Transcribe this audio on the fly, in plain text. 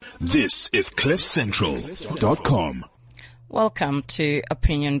This is CliffCentral.com. Welcome to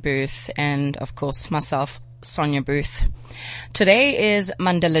Opinion Booth and, of course, myself, Sonia Booth. Today is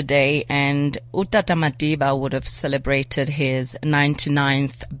Mandela Day and Utata Madiba would have celebrated his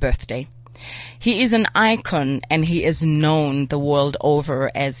 99th birthday. He is an icon and he is known the world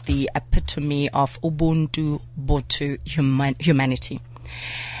over as the epitome of Ubuntu Botho humanity.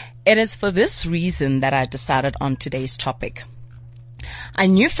 It is for this reason that I decided on today's topic. I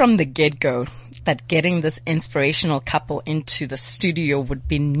knew from the get-go that getting this inspirational couple into the studio would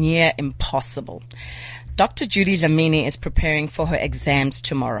be near impossible. Dr. Judy Dlamini is preparing for her exams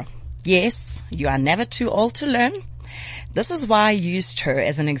tomorrow. Yes, you are never too old to learn. This is why I used her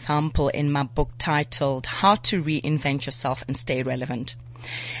as an example in my book titled How to Reinvent Yourself and Stay Relevant.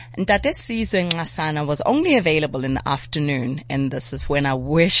 Ntate Sizwe Nxasana was only available in the afternoon, and this is when I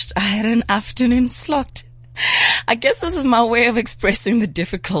wished I had an afternoon slot. I guess this is my way of expressing the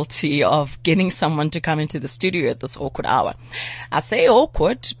difficulty of getting someone to come into the studio at this awkward hour. I say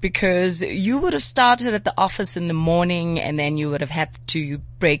awkward because you would have started at the office in the morning and then you would have had to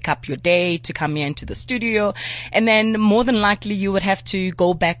break up your day to come here into the studio, and then more than likely you would have to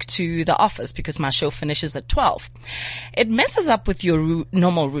go back to the office because my show finishes at 12. It messes up with your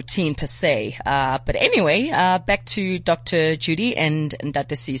normal routine per se. But anyway, back to Dr. Judy and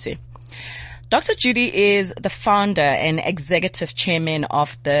Ntate Sizwe. Dr. Judy is the founder and executive chairman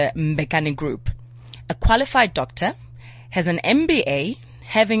of the Mbekani Group. A qualified doctor, has an MBA,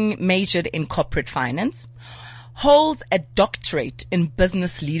 having majored in corporate finance, holds a doctorate in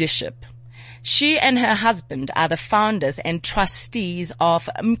business leadership. She and her husband are the founders and trustees of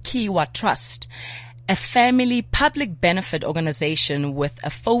Mkiwa Trust, a family public benefit organization with a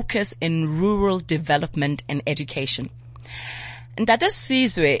focus in rural development and education. Ntate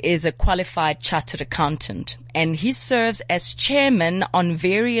Sizwe is a qualified chartered accountant and he serves as chairman on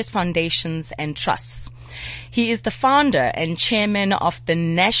various foundations and trusts. He is the founder and chairman of the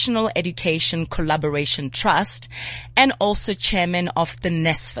National Education Collaboration Trust and also chairman of the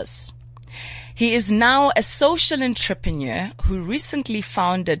NSFAS. He is now a social entrepreneur who recently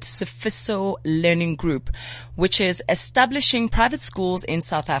founded Sifiso Learning Group, which is establishing private schools in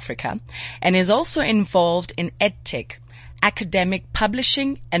South Africa, and is also involved in EdTech, academic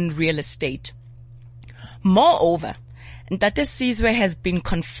publishing and real estate. Moreover, Ntate Sizwe has been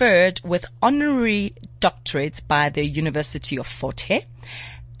conferred with honorary doctorates by the University of Fort Hare,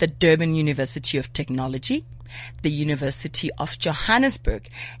 the Durban University of Technology, the University of Johannesburg,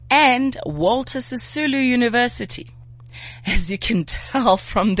 and Walter Sisulu University. As you can tell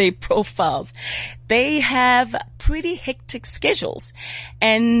from their profiles, they have pretty hectic schedules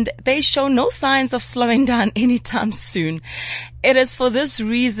and they show no signs of slowing down anytime soon. It is for this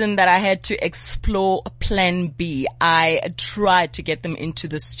reason that I had to explore Plan B. I tried to get them into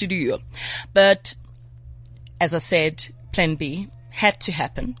the studio, but as I said, Plan B had to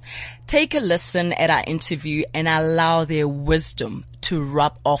happen. Take a listen at our interview and allow their wisdom to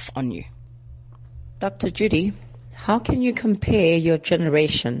rub off on you. Dr. Judy, how can you compare your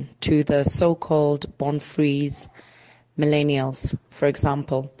generation to the so-called born-frees, millennials, for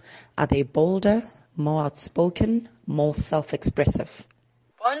example? Are they bolder, more outspoken, more self-expressive?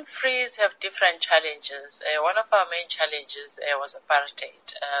 Born-frees have different challenges. One of our main challenges was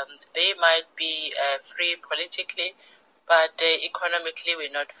apartheid. They might be free politically, but economically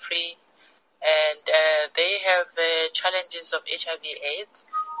we're not free. And they have challenges of HIV/AIDS,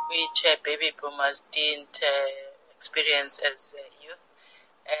 which baby boomers didn't experience as youth.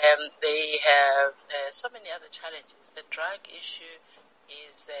 They have so many other challenges. The drug issue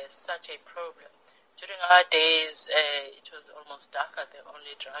is such a problem. During our days, it was almost DACA, the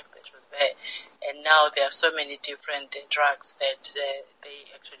only drug that was there. And now there are so many different drugs that they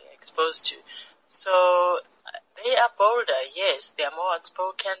actually are exposed to. So they are bolder, yes. They are more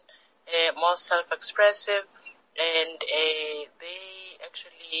outspoken, more self-expressive, and they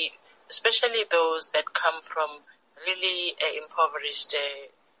actually, especially those that come from really impoverished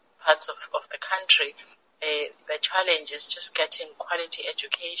parts of the country, the challenge is just getting quality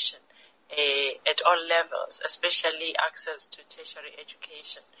education at all levels, especially access to tertiary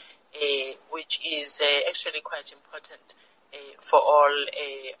education, which is actually quite important for all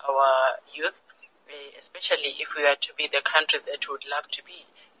our youth, especially if we are to be the country that we would love to be,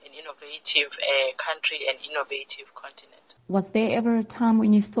 an innovative country and innovative continent. Was there ever a time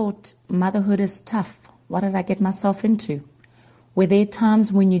when you thought, motherhood is tough? What did I get myself into? Were there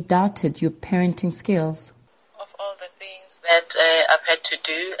times when you doubted your parenting skills? Of all the things that I've had to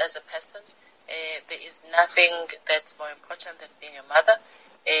do as a person, there is nothing that's more important than being a mother.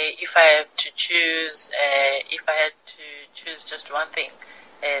 If I had to choose just one thing,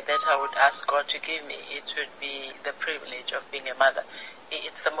 that I would ask God to give me, it would be the privilege of being a mother.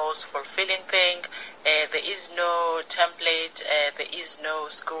 It's the most fulfilling thing. There is no template. There is no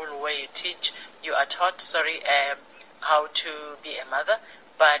school where you are taught, how to be a mother,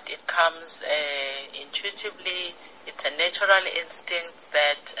 but it comes intuitively. It's a natural instinct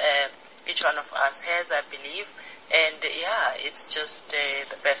that each one of us has, I believe. And it's just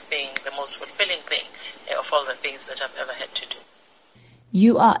the best thing, the most fulfilling thing of all the things that I've ever had to do.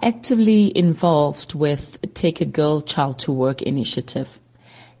 You are actively involved with Take a Girl Child to Work initiative.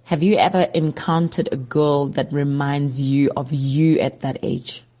 Have you ever encountered a girl that reminds you of you at that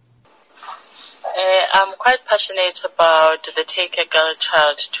age? I'm quite passionate about the Take a Girl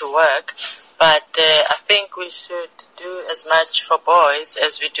Child to Work, but I think we should do as much for boys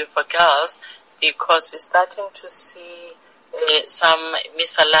as we do for girls, because we're starting to see some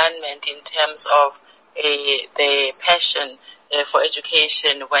misalignment in terms of the passion for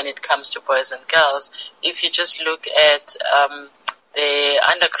education when it comes to boys and girls. If you just look at the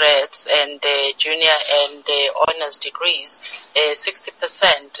undergrads and the junior and the honors degrees,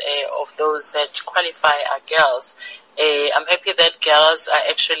 60% of those that qualify are girls. I'm happy that girls are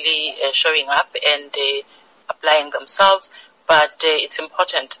actually showing up and applying themselves, but it's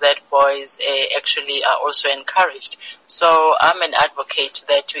important that boys actually are also encouraged. So I'm an advocate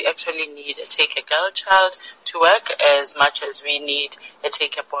that we actually need a Take a Girl Child to Work as much as we need a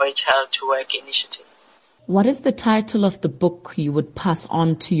Take a Boy Child to Work initiative. What is the title of the book you would pass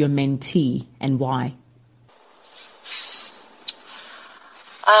on to your mentee, and why?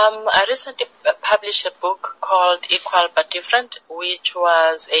 I recently published a book called Equal But Different, which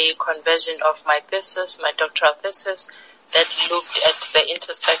was a conversion of my thesis, my doctoral thesis, that looked at the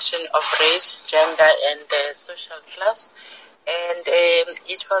intersection of race, gender, and social class. And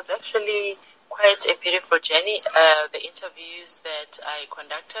it was actually quite a beautiful journey. The interviews that I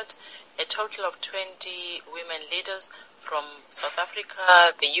conducted, a total of 20 women leaders from South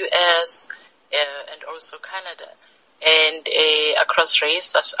Africa, the US, and also Canada, and across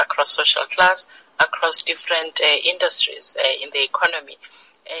race, across social class, across different industries in the economy.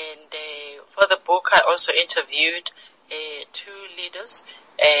 And for the book, I also interviewed two leaders.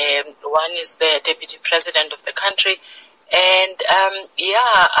 One is the deputy president of the country. And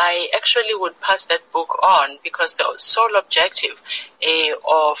I actually would pass that book on, because the sole objective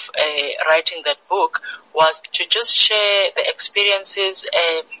of writing that book was to just share the experiences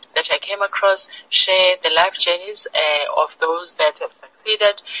that I came across, share the life journeys of those that have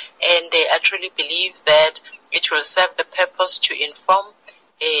succeeded, and I truly believe that it will serve the purpose to inform,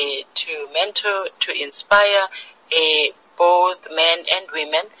 to mentor, to inspire both men and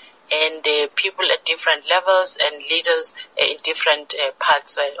women, and people at different levels and leaders in different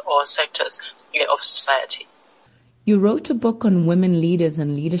parts or sectors of society. You wrote a book on women leaders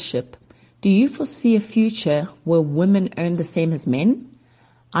and leadership. Do you foresee a future where women earn the same as men?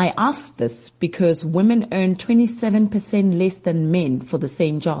 I ask this because women earn 27% less than men for the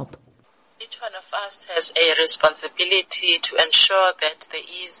same job. Each one of us has a responsibility to ensure that there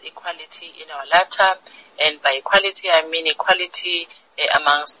is equality in our lifetime. And by equality, I mean equality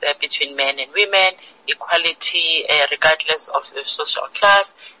amongst between men and women, equality regardless of the social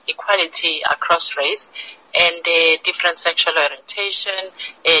class, equality across race, and different sexual orientation,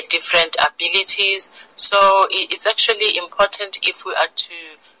 different abilities. So it's actually important, if we are to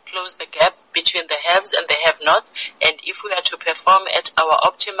close the gap between the haves and the have-nots, and if we are to perform at our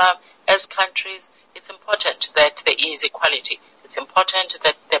optimum as countries, it's important that there is equality. It's important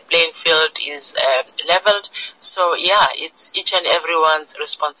that the playing field is leveled. So it's each and everyone's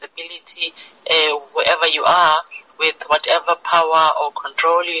responsibility, wherever you are, with whatever power or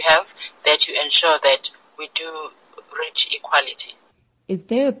control you have, that you ensure that we do reach equality. Is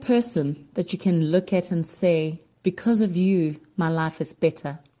there a person that you can look at and say, because of you, my life is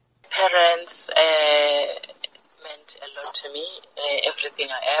better? Parents meant a lot to me. Everything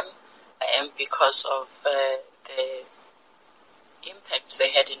I am because of the impact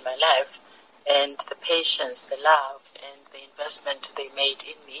they had in my life, and the patience, the love, and the investment they made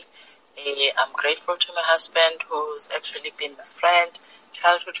in me. I'm grateful to my husband, who's actually been my friend,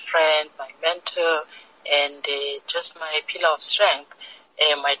 childhood friend, my mentor, and just my pillar of strength.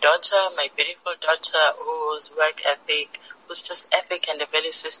 My daughter, my beautiful daughter, whose work ethic, who's just epic, and a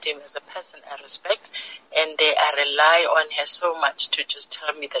value system as a person I respect, and I rely on her so much to just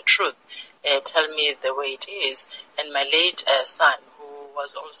tell me the truth, tell me the way it is. And my late son, who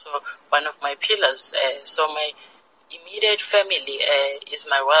was also one of my pillars. So my immediate family is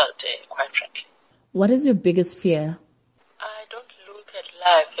my world, quite frankly. What is your biggest fear? I don't look at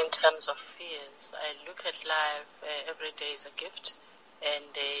life in terms of fears. I look at life every day as a gift. and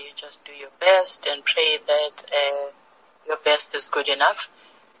you just do your best and pray that your best is good enough.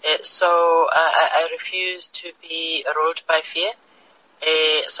 So I refuse to be ruled by fear.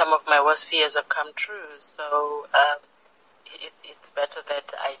 Some of my worst fears have come true, so it's better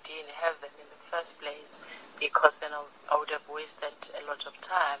that I didn't have them in the first place, because then I would have wasted a lot of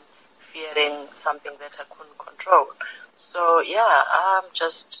time fearing something that I couldn't control. So yeah,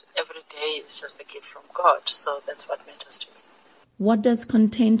 every day is just a gift from God, so that's what matters to me. What does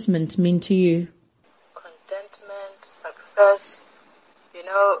contentment mean to you? Contentment, success. You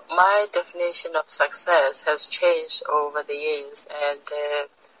know, my definition of success has changed over the years, and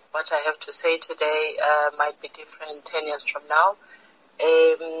what I have to say today might be different 10 years from now.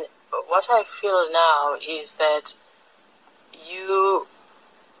 What I feel now is that you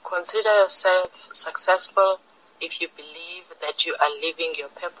consider yourself successful if you believe that you are living your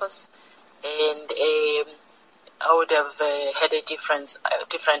purpose. And I would have had a different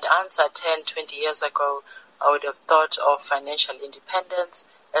answer 10, 20 years ago. I would have thought of financial independence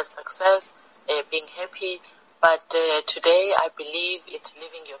as success, being happy. But today I believe it's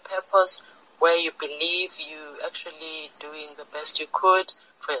living your purpose, where you believe you actually doing the best you could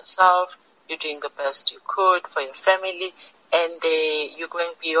for yourself, you're doing the best you could for your family, and you're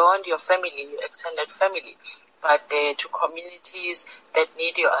going beyond your family, your extended family, but to communities that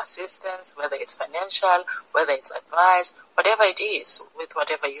need your assistance, whether it's financial, whether it's advice, whatever it is, with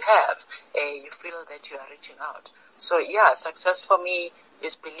whatever you have, you feel that you are reaching out. So yeah, success for me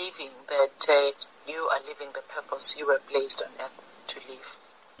is believing that you are living the purpose you were placed on earth to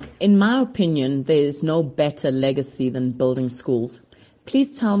live. In my opinion, there is no better legacy than building schools.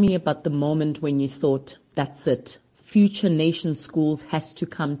 Please tell me about the moment when you thought, that's it, Future Nation Schools has to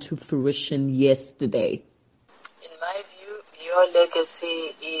come to fruition yesterday. In my view, your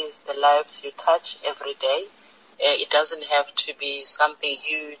legacy is the lives you touch every day. It doesn't have to be something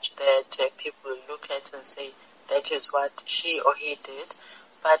huge that people look at and say, that is what she or he did.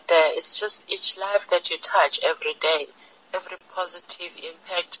 But it's just each life that you touch every day, every positive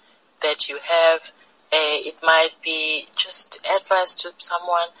impact that you have. It might be just advice to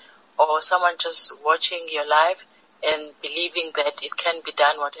someone, or someone just watching your life and believing that it can be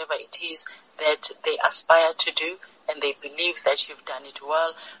done, whatever it is that they aspire to do, and they believe that you've done it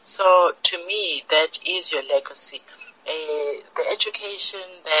well. So to me, that is your legacy. The education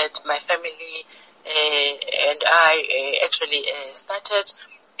that my family and I actually started,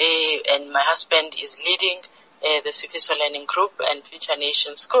 and my husband is leading the Sifiso Learning Group and Future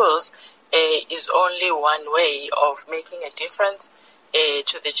Nation Schools, is only one way of making a difference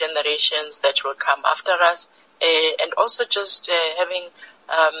to the generations that will come after us, and also just having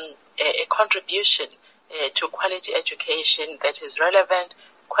a contribution to quality education that is relevant,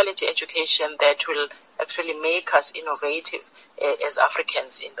 quality education that will actually make us innovative as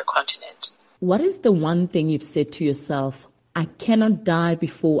Africans in the continent. What is the one thing you've said to yourself, I cannot die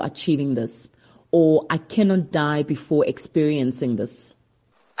before achieving this, or I cannot die before experiencing this?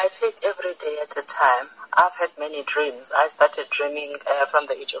 I take every day at a time. I've had many dreams. I started dreaming from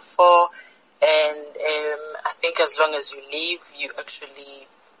the age of 4, and I think as long as you live, you actually,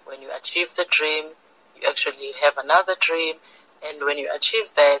 when you achieve the dream, you actually have another dream, and when you achieve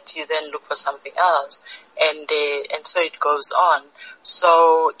that, you then look for something else, and so it goes on.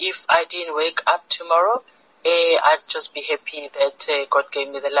 So if I didn't wake up tomorrow, I'd just be happy that God gave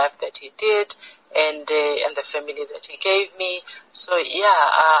me the life that He did, and the family that He gave me. So yeah,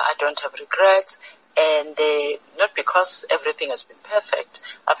 I don't have regrets, and not because everything has been perfect.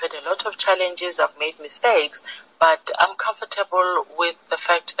 I've had a lot of challenges, I've made mistakes, but I'm comfortable with the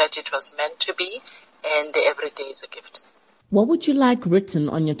fact that it was meant to be, and every day is a gift. What would you like written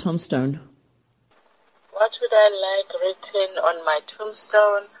on your tombstone? What would I like written on my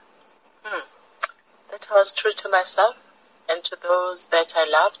tombstone? That I was true to myself and to those that I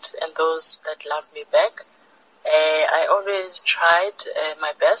loved and those that loved me back. I always tried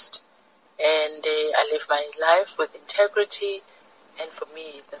my best, and I live my life with integrity, and for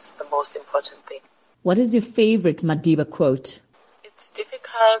me, that's the most important thing. What is your favorite Madiba quote? It's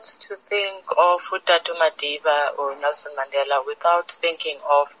difficult to think of Utatu Madiba or Nelson Mandela without thinking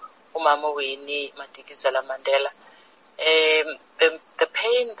of Umama Winnie Madikizela Mandela. The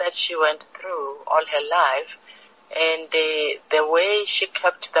pain that she went through all her life, and the way she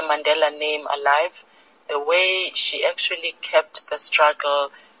kept the Mandela name alive, the way she actually kept the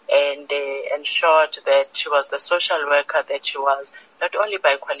struggle and ensured that she was the social worker that she was, not only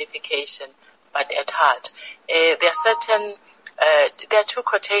by qualification, but at heart. There are two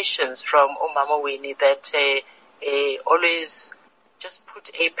quotations from Umama Winnie that always just put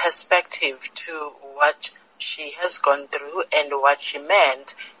a perspective to what she has gone through and what she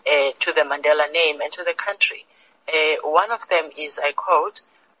meant to the Mandela name and to the country. One of them is, I quote,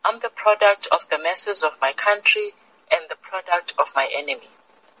 "I'm the product of the masses of my country and the product of my enemy,"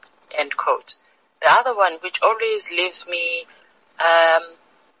 end quote. The other one, which always leaves me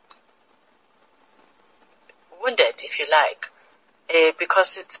wounded, if you like,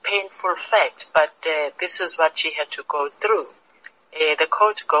 because it's painful fact, but this is what she had to go through. The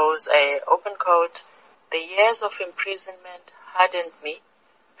quote goes, open quote, "The years of imprisonment hardened me.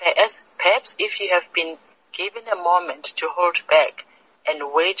 Perhaps if you have been given a moment to hold back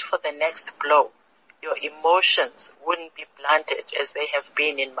and wait for the next blow, your emotions wouldn't be blunted as they have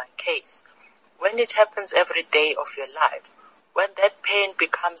been in my case. When it happens every day of your life, when that pain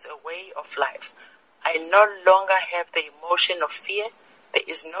becomes a way of life, I no longer have the emotion of fear. There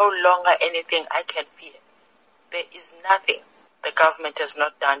is no longer anything I can fear. There is nothing the government has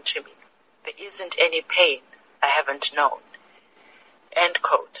not done to me. There isn't any pain I haven't known," end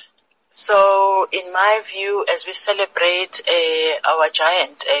quote. So, in my view, as we celebrate our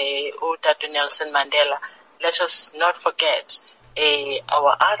giant, Utata Nelson Mandela, let us not forget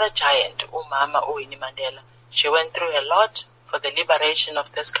our other giant, Umama Winnie Mandela. She went through a lot for the liberation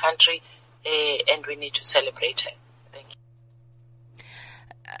of this country, and we need to celebrate her. Thank you.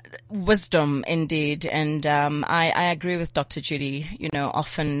 Wisdom indeed, and I agree with Dr. Judy. You know,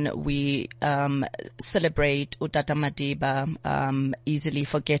 often we celebrate Utata Madiba, easily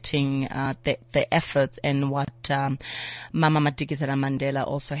forgetting the efforts and what Mama Madikizela Mandela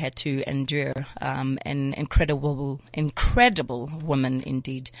also had to endure. An incredible woman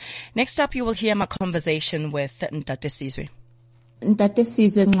indeed. Next up, you will hear my conversation with Ntate Sizwe. Ntate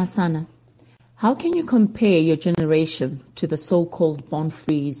Sizwe Nxasana, how can you compare your generation to the so-called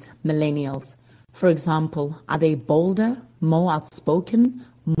born-frees, millennials? For example, are they bolder, more outspoken,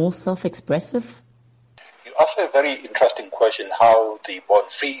 more self-expressive? You ask a very interesting question, how the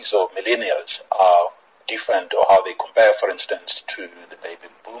born-frees or millennials are different or how they compare, for instance, to the baby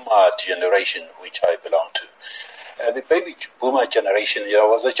boomer generation, which I belong to. The baby boomer generation,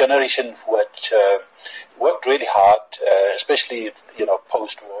 was a generation which worked really hard, especially,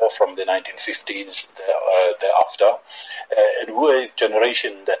 post-war from the 1950s thereafter. And we were a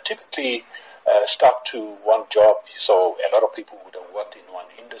generation that typically stuck to one job. So a lot of people would have worked in one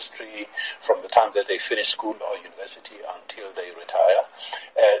industry from the time that they finish school or university until they retire.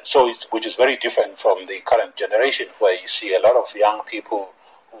 Which is very different from the current generation, where you see a lot of young people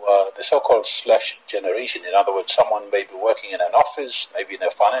who are the so-called slash generation. In other words, someone may be working in an office, maybe in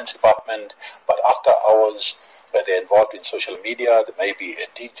a finance department, but after hours, they're involved in social media, they may be a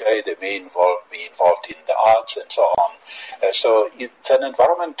DJ, they may be involved in the arts and so on. So it's an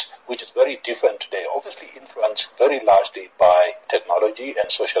environment which is very different today, obviously influenced very largely by technology and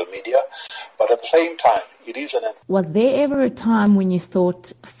social media, but at the same time, it is Was there ever a time when you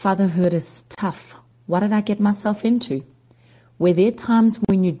thought, fatherhood is tough? What did I get myself into? Were there times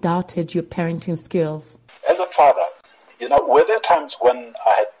when you doubted your parenting skills? As a father, were there times when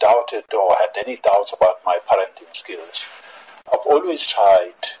I had doubted or had any doubts about my parenting skills? I've always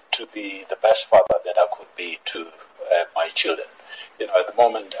tried to be the best father that I could be to my children. At the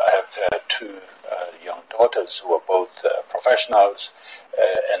moment I have two young daughters who are both professionals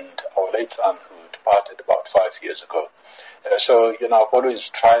and our late son who departed about 5 years ago. So I've always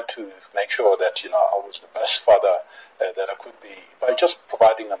tried to make sure that, I was the best father that I could be by just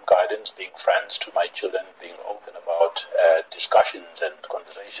providing them guidance, being friends to my children, being open about discussions and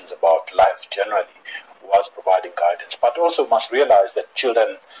conversations about life generally, whilst providing guidance. But also must realize that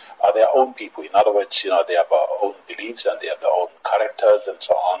children are their own people. In other words, they have their own beliefs and they have their own characters and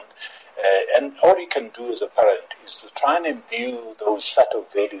so on. And all you can do as a parent is to try and imbue those set of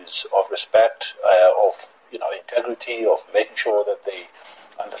values of respect, of integrity, of making sure that they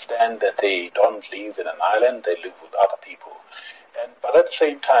understand that they don't live in an island, they live with other people. But at the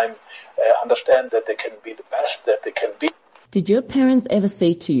same time, understand that they can be the best that they can be. Did your parents ever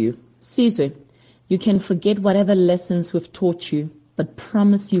say to you, Sizwe, you can forget whatever lessons we've taught you, but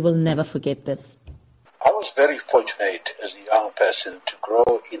promise you will never forget this? I was very fortunate as a young person to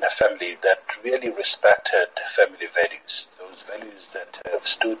grow in a family that really respected family values, those values that have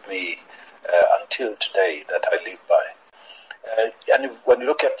stood me until today that I live by. And when you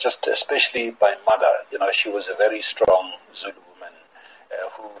look at just especially my mother, she was a very strong Zulu woman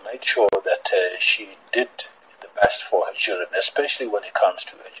who made sure that she did the best for her children, especially when it comes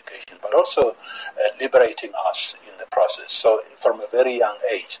to education, but also liberating us in the process. So from a very young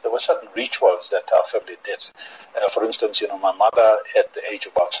age, there were certain rituals that our family did. For instance, my mother at the age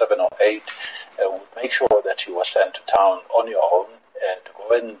of about 7 or 8 would make sure that you were sent to town on your own to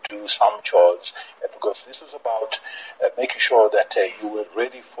go and do some chores, because this is about making sure that you were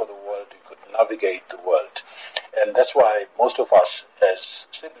ready for the world, you could navigate the world. And that's why most of us as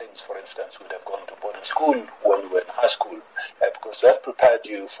siblings, for instance, would have gone to boarding school when we were in high school, because that prepared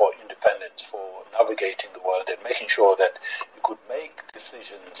you for independence, for navigating the world and making sure that you could make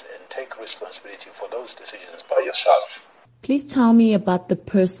decisions and take responsibility for those decisions by yourself. Please tell me about the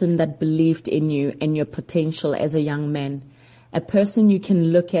person that believed in you and your potential as a young man. A person you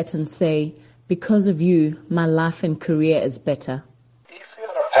can look at and say, because of you, my life and career is better. If you're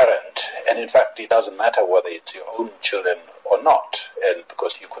a parent, and in fact it doesn't matter whether it's your own children or not, and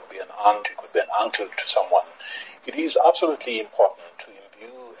because you could be an aunt, you could be an uncle to someone, it is absolutely important to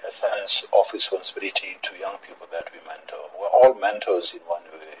imbue a sense of responsibility to young people that we mentor. We're all mentors in one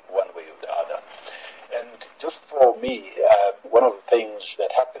way or the other. And just for me, one of the things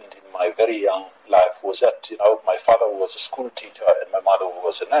that happened in my very young life was that, my father was a school teacher and my mother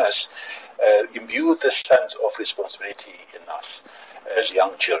was a nurse, imbued this sense of responsibility in us as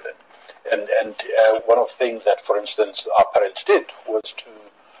young children. And one of the things that, for instance, our parents did was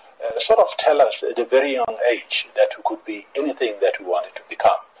to sort of tell us at a very young age that we could be anything that we wanted to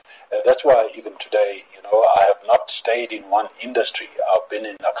become. That's why even today, I have not stayed in one industry. I've been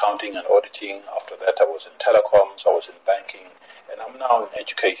in accounting and auditing. After that, I was in telecoms, I was in banking, and I'm now in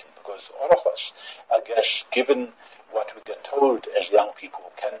education, because all of us, I guess, given what we get told as young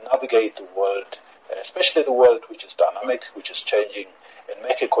people, can navigate the world, especially the world which is dynamic, which is changing, and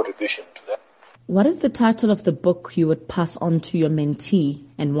make a contribution to that. What is the title of the book you would pass on to your mentee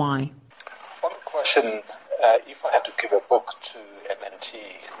and why? One question, if I had to give a book to a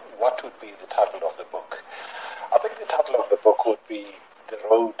mentee, what would be the title of the book? I think the title of the book would be The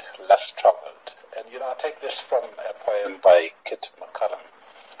Road Less Traveled. And, I take this from a poem by Kit McCallum,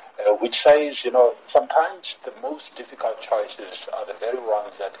 which says, sometimes the most difficult choices are the very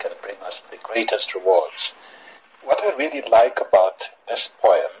ones that can bring us the greatest rewards. What I really like about this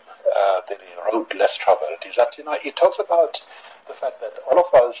poem, The Road Less Traveled, is that, it talks about the fact that all of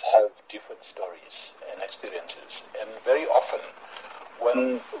us have different stories and experiences. And very often,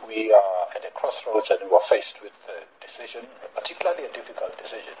 when we are at a crossroads and we are faced with a decision, particularly a difficult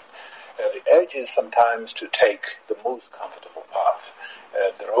decision, the urge is sometimes to take the most comfortable path,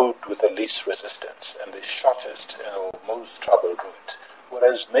 the road with the least resistance and the shortest, most traveled route.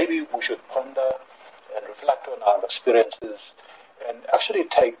 Whereas maybe we should ponder and reflect on our experiences and actually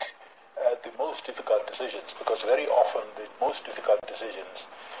take the most difficult decisions, because very often the most difficult decisions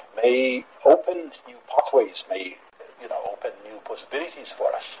may open new pathways, may open new possibilities for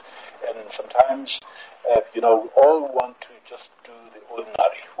us. And sometimes, we all want to just do the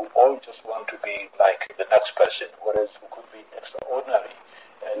ordinary. We all just want to be like the next person, whereas we could be extraordinary.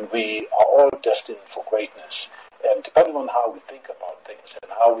 And we are all destined for greatness. And depending on how we think about things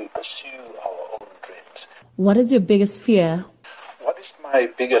and how we pursue our own dreams. What is your biggest fear? What is my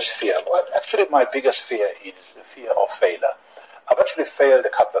biggest fear? Well, actually, my biggest fear is the fear of failure. I've actually failed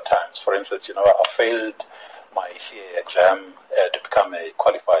a couple of times. For instance, I failed my CA exam to become a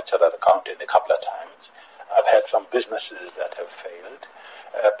qualified chartered accountant a couple of times. I've had some businesses that have failed.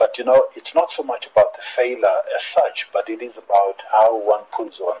 But, it's not so much about the failure as such, but it is about how one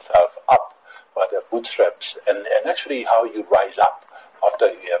pulls oneself up by their bootstraps and actually how you rise up after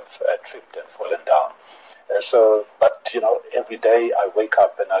you have tripped and fallen down. Every day I wake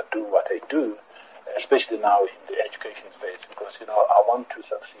up and I do what I do, especially now in the education space, because, I want to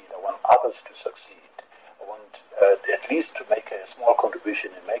succeed. I want others to succeed. I want at least to make a small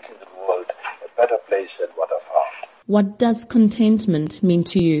contribution in making the world a better place than what I found. What does contentment mean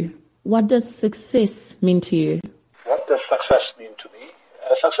to you? What does success mean to you? What does success mean to me?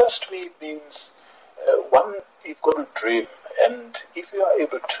 Success to me means, one, you've got to dream. And if you are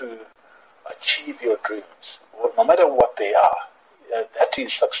able to achieve your dreams, no matter what they are, that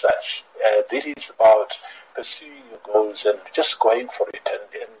is success. This is about pursuing your goals and just going for it. And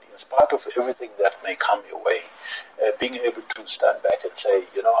in spite of everything that may come your way, being able to stand back and say,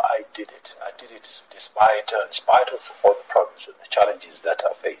 I did it. I did it in spite of all the problems and the challenges that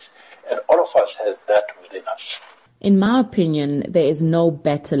I face. And all of us has that within us. In my opinion, there is no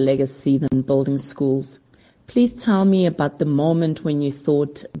better legacy than building schools. Please tell me about the moment when you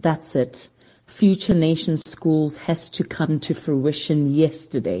thought, that's it. Future Nation Schools has to come to fruition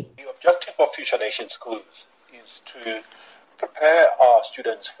yesterday. The objective of Future Nation Schools is to prepare our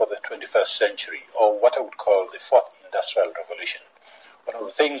students for the 21st century, or what I would call the fourth industrial revolution. One of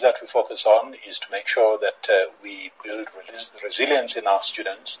the things that we focus on is to make sure that we build resilience in our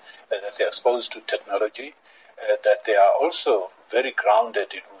students, that they're exposed to technology, that they are also very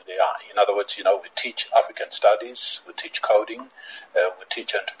grounded in who they are. In other words, we teach African studies, we teach coding, we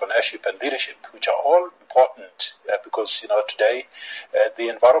teach entrepreneurship and leadership, which are all important because, today the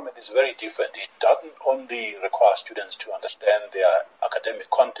environment is very different. It doesn't only require students to understand their academic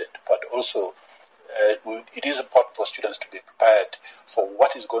content, but also it is important for students to be prepared for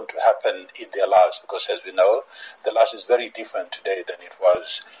what is going to happen in their lives, because as we know, the life is very different today than it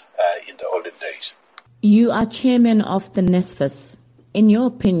was in the olden days. You are chairman of the NSFAS. In your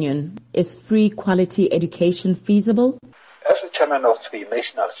opinion, is free quality education feasible? As the chairman of the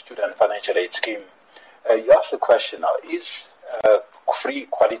National Student Financial Aid Scheme, you asked the question, is free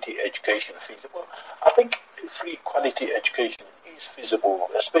quality education feasible? I think free quality education is feasible,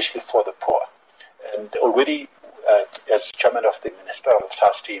 especially for the poor. And already, as chairman of the Ministerial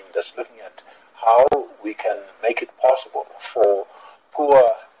SAS team, that's looking at how we can make it possible for poor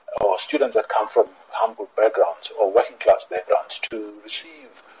or students that come from humble backgrounds or working class backgrounds to receive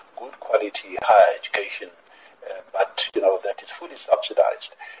good quality higher education, but that is fully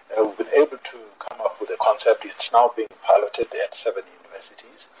subsidized. We've been able to come up with a concept. It's now being piloted at 7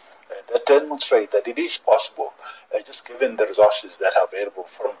 universities that demonstrate that it is possible, just given the resources that are available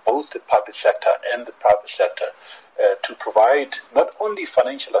from both the public sector and the private sector, to provide not only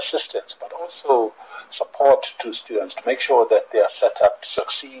financial assistance but also support to students to make sure that they are set up to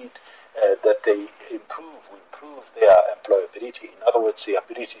succeed, that they improve their employability. In other words, the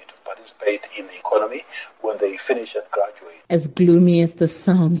ability to participate in the economy when they finish and graduate. As gloomy as this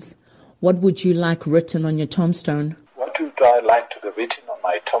sounds, what would you like written on your tombstone? What would I like to be written on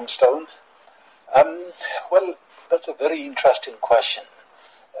my tombstone? Well, that's a very interesting question.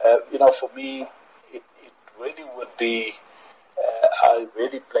 For me, it really would be, I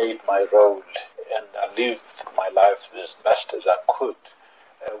really played my role and I lived my life as best as I could,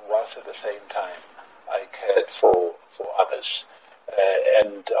 whilst at the same time I cared for others,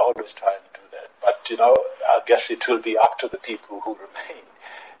 and I always try and do that. But, I guess it will be up to the people who remain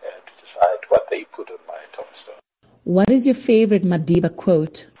to decide what they put on my tombstone. What is your favorite Madiba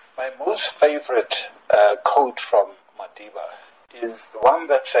quote? My most favorite quote from Madiba is the one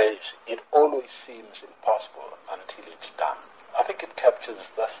that says, "It always seems impossible until it's done." I think it captures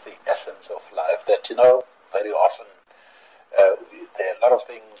thus the essence of life, that, very often there are a lot of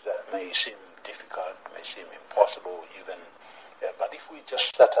things that may seem difficult, may seem impossible even, but if we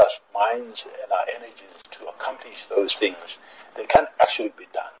just set our minds and our energies to accomplish those things, they can actually be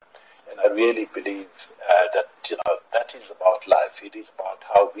done. And I really believe that, that is about life. It is about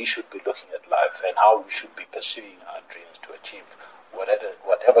how we should be looking at life and how we should be pursuing our dreams to achieve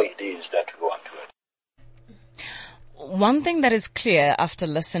whatever it is that we want to achieve. One thing that is clear after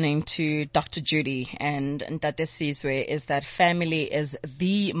listening to Dr. Judy and Ntate Sizwe is that family is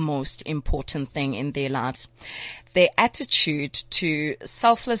the most important thing in their lives. Their attitude to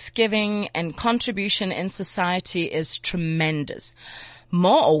selfless giving and contribution in society is tremendous.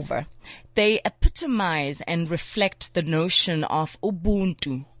 Moreover, they epitomize and reflect the notion of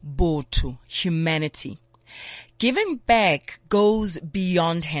Ubuntu, Botho, humanity. Giving back goes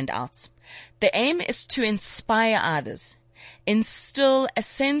beyond handouts. The aim is to inspire others, instill a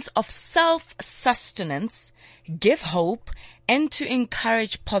sense of self-sustenance, give hope, and to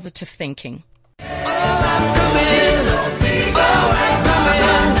encourage positive thinking.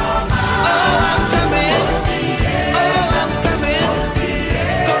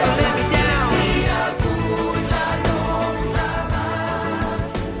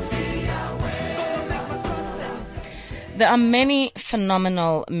 There are many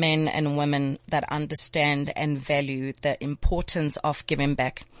phenomenal men and women that understand and value the importance of giving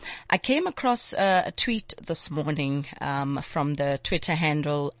back. I came across a tweet this morning from the Twitter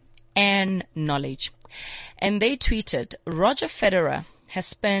handle @knowledge, and they tweeted, Roger Federer has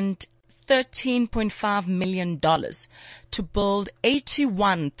spent $13.5 million to build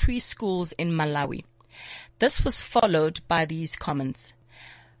 81 preschools in Malawi. This was followed by these comments.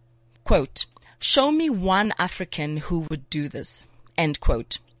 Quote, "Show me one African who would do this," end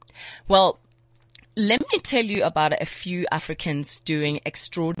quote. Well, let me tell you about a few Africans doing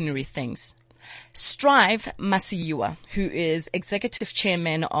extraordinary things. Strive Masiyiwa, who is executive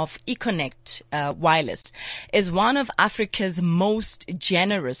chairman of Econnect Wireless, is one of Africa's most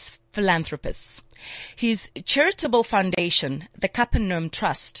generous philanthropists. His charitable foundation, the Capernaum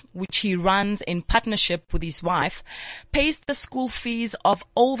Trust, which he runs in partnership with his wife, pays the school fees of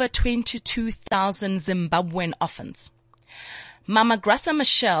over 22,000 Zimbabwean orphans. Mama Graça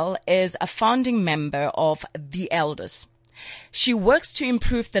Michelle is a founding member of The Elders. She works to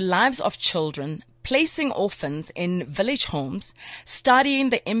improve the lives of children, placing orphans in village homes, studying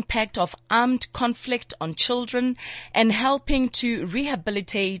the impact of armed conflict on children, and helping to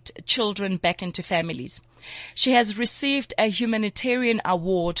rehabilitate children back into families. She has received a humanitarian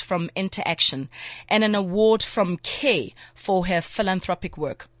award from Interaction and an award from CARE for her philanthropic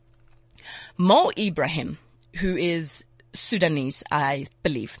work. Mo Ibrahim, who is Sudanese, I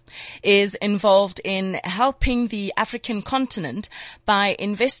believe, is involved in helping the African continent by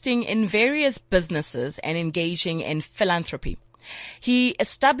investing in various businesses and engaging in philanthropy. He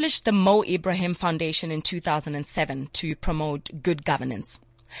established the Mo Ibrahim Foundation in 2007 to promote good governance.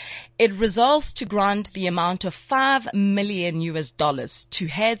 It resolves to grant the amount of $5 million to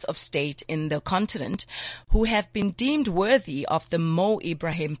heads of state in the continent who have been deemed worthy of the Mo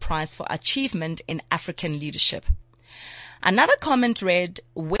Ibrahim Prize for Achievement in African Leadership. Another comment read,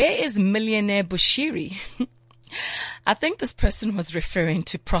 "Where is millionaire Bushiri?" I think this person was referring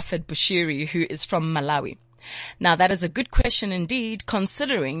to Prophet Bushiri, who is from Malawi. Now, that is a good question indeed,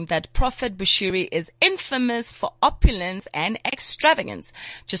 considering that Prophet Bushiri is infamous for opulence and extravagance.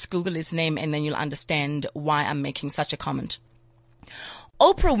 Just Google his name and then you'll understand why I'm making such a comment.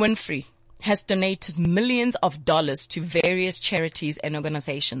 Oprah Winfrey has donated millions of dollars to various charities and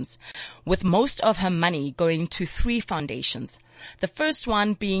organizations, with most of her money going to 3 foundations. The first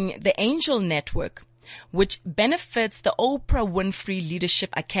one being the Angel Network, which benefits the Oprah Winfrey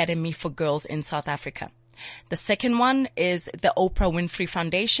Leadership Academy for Girls in South Africa. The second one is the Oprah Winfrey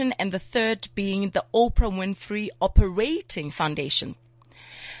Foundation, and the third being the Oprah Winfrey Operating Foundation.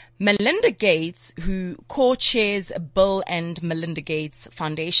 Melinda Gates, who co-chairs Bill and Melinda Gates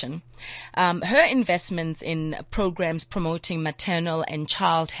Foundation, her investments in programs promoting maternal and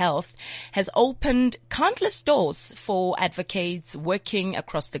child health has opened countless doors for advocates working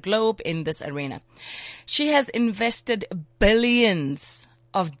across the globe in this arena. She has invested billions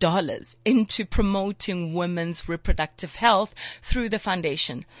of dollars into promoting women's reproductive health through the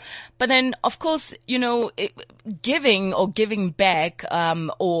foundation. But then, of course, giving or giving back,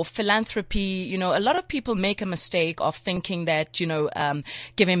 or philanthropy, a lot of people make a mistake of thinking that,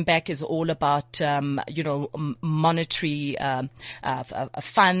 giving back is all about, monetary,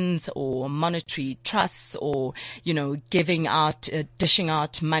 funds or monetary trusts or, giving out, dishing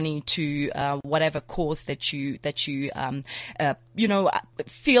out money to, whatever cause that you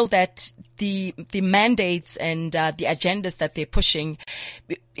feel that the mandates and the agendas that they're pushing,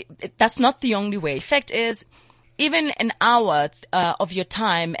 that's not the only way. Fact is, even an hour of your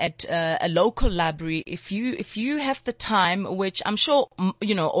time at a local library, if you have the time, which I'm sure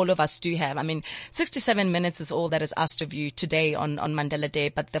all of us do have. I mean, 67 minutes is all that is asked of you today on Mandela Day.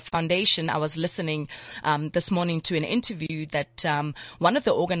 But the foundation, I was listening this morning to an interview that one of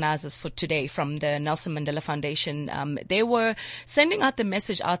the organizers for today from the Nelson Mandela Foundation, they were sending out the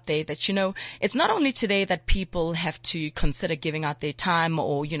message out there that it's not only today that people have to consider giving out their time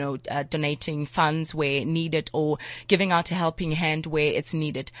or donating funds where needed, or giving out a helping hand where it's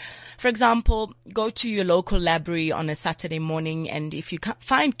needed. For example, go to your local library on a Saturday morning, and if you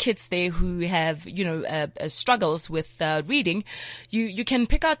find kids there who have, struggles with reading, you can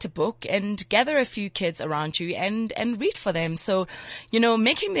pick out a book and gather a few kids around you and read for them. So,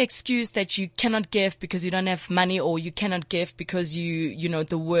 making the excuse that you cannot give because you don't have money, or you cannot give because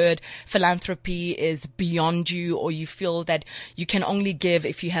the word philanthropy is beyond you, or you feel that you can only give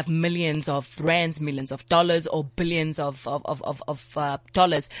if you have millions of rands, millions of dollars, or billions of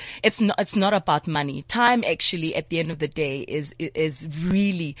dollars. It's not about money. Time actually at the end of the day is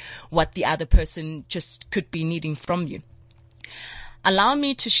really what the other person just could be needing from you. Allow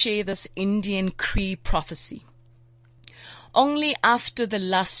me to share this Indian Cree prophecy. Only after the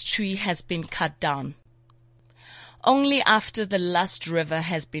last tree has been cut down, only after the last river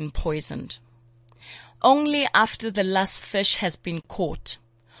has been poisoned, only after the last fish has been caught,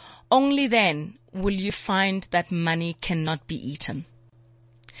 only then will you find that money cannot be eaten.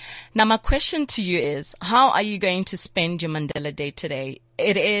 Now, my question to you is, how are you going to spend your Mandela Day today?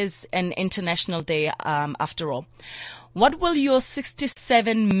 It is an international day, after all. What will your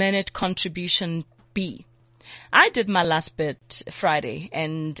 67-minute contribution be? I did my last bit Friday,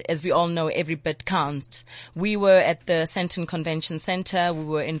 and as we all know, every bit counts. We were at the Sandton Convention Center. We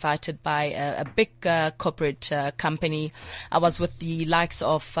were invited by a big corporate company. I was with the likes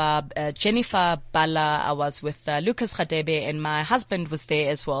of Jennifer Bala. I was with Lucas Radebe, and my husband was there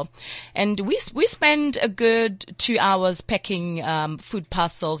as well. And we spent a good 2 hours packing food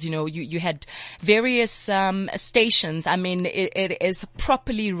parcels. You had various stations. I mean, it is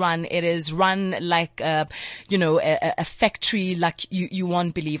properly run. It is run like a factory like you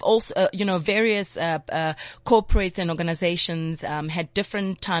won't believe. Also, various corporates and organizations had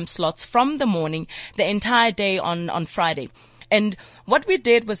different time slots from the morning, the entire day on Friday. And what we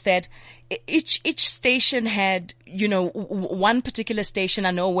did was that each station had, one particular station,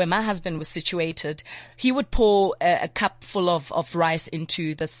 I know where my husband was situated, he would pour a cup full of rice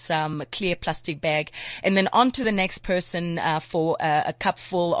into this clear plastic bag, and then on to the next person for a cup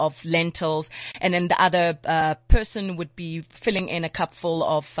full of lentils, and then the other person would be filling in a cup full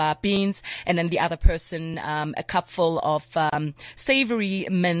of beans, and then the other person a cup full of savory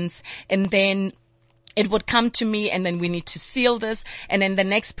mince, and then it would come to me, and then we need to seal this. And then the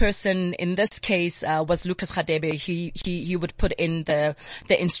next person, in this case, was Lucas Radebe. He would put in the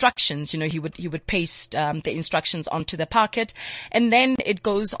instructions. He would paste the instructions onto the packet, and then it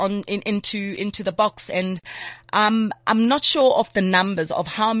goes on into the box. And I'm not sure of the numbers of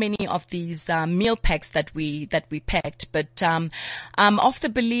how many of these meal packs that we packed, but I'm of the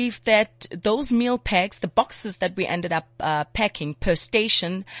belief that those meal packs, the boxes that we ended up packing per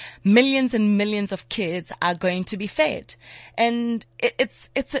station, millions and millions of kids are going to be fed. And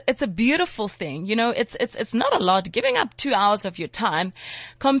it's a beautiful thing. It's not a lot, giving up 2 hours of your time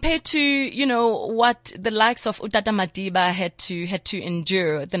compared to, what the likes of Utata Madiba had to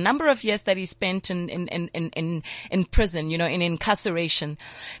endure, the number of years that he spent in prison, in incarceration.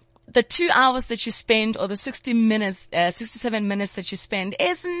 The 2 hours that you spend, or the 67 minutes that you spend,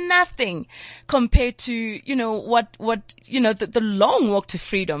 is nothing compared to, the long walk to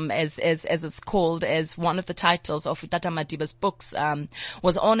freedom, as it's called, as one of the titles of Utata Madiba's books,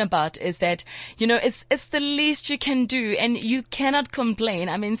 was on about, is that, it's the least you can do, and you cannot complain.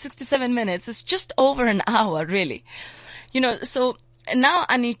 I mean, 67 minutes is just over an hour, really. So now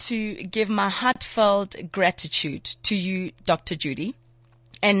I need to give my heartfelt gratitude to you, Dr. Judy,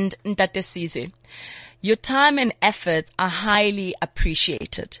 and Ntate Sizwe. Your time and efforts are highly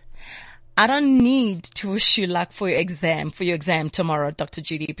appreciated. I don't need to wish you luck for your exam tomorrow, Dr.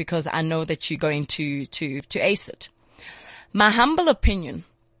 Judy, because I know that you're going to ace it. My humble opinion,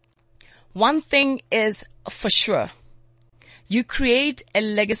 one thing is for sure. You create a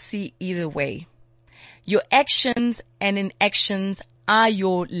legacy either way. Your actions and inactions are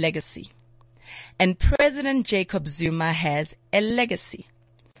your legacy. And President Jacob Zuma has a legacy.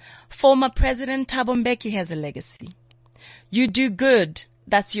 Former President Thabo Mbeki has a legacy. You do good,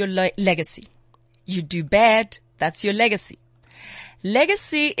 that's your legacy. You do bad, that's your legacy.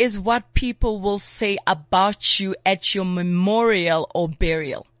 Legacy is what people will say about you at your memorial or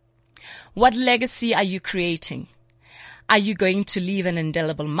burial. What legacy are you creating? Are you going to leave an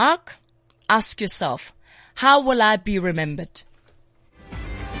indelible mark? Ask yourself, how will I be remembered?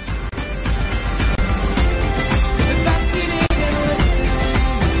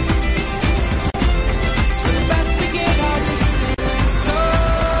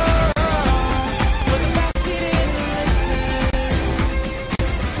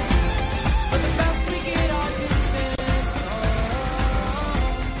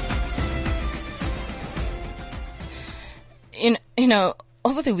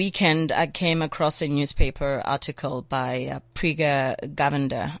 Over the weekend, I came across a newspaper article by Priga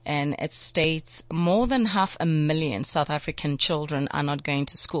Govender, and it states more than 500,000 South African children are not going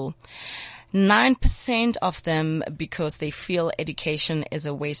to school. 9% of them because they feel education is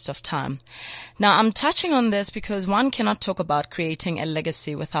a waste of time. Now, I'm touching on this because one cannot talk about creating a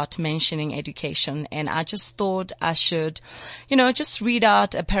legacy without mentioning education. And I just thought I should, just read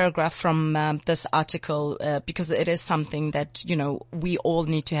out a paragraph from this article because it is something that, we all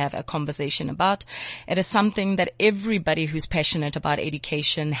need to have a conversation about. It is something that everybody who's passionate about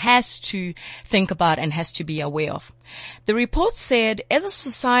education has to think about and has to be aware of. The report said, as a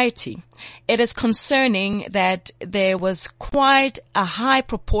society, it is concerning that there was quite a high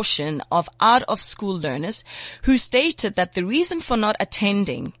proportion of out-of-school learners who stated that the reason for not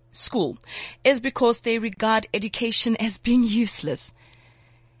attending school is because they regard education as being useless.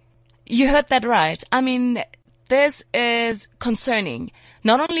 You heard that right. I mean, this is concerning,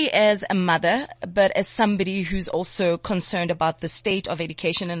 not only as a mother, but as somebody who's also concerned about the state of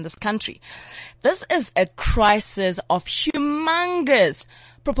education in this country. This is a crisis of humongous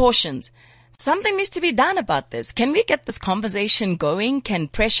proportions. Something needs to be done about this. Can we get this conversation going? Can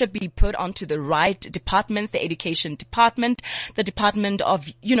pressure be put onto the right departments, the education department, the department of,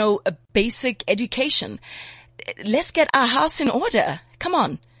 basic education? Let's get our house in order. Come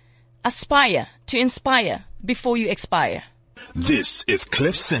on. Aspire to inspire before you expire. This is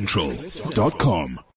CliffCentral.com.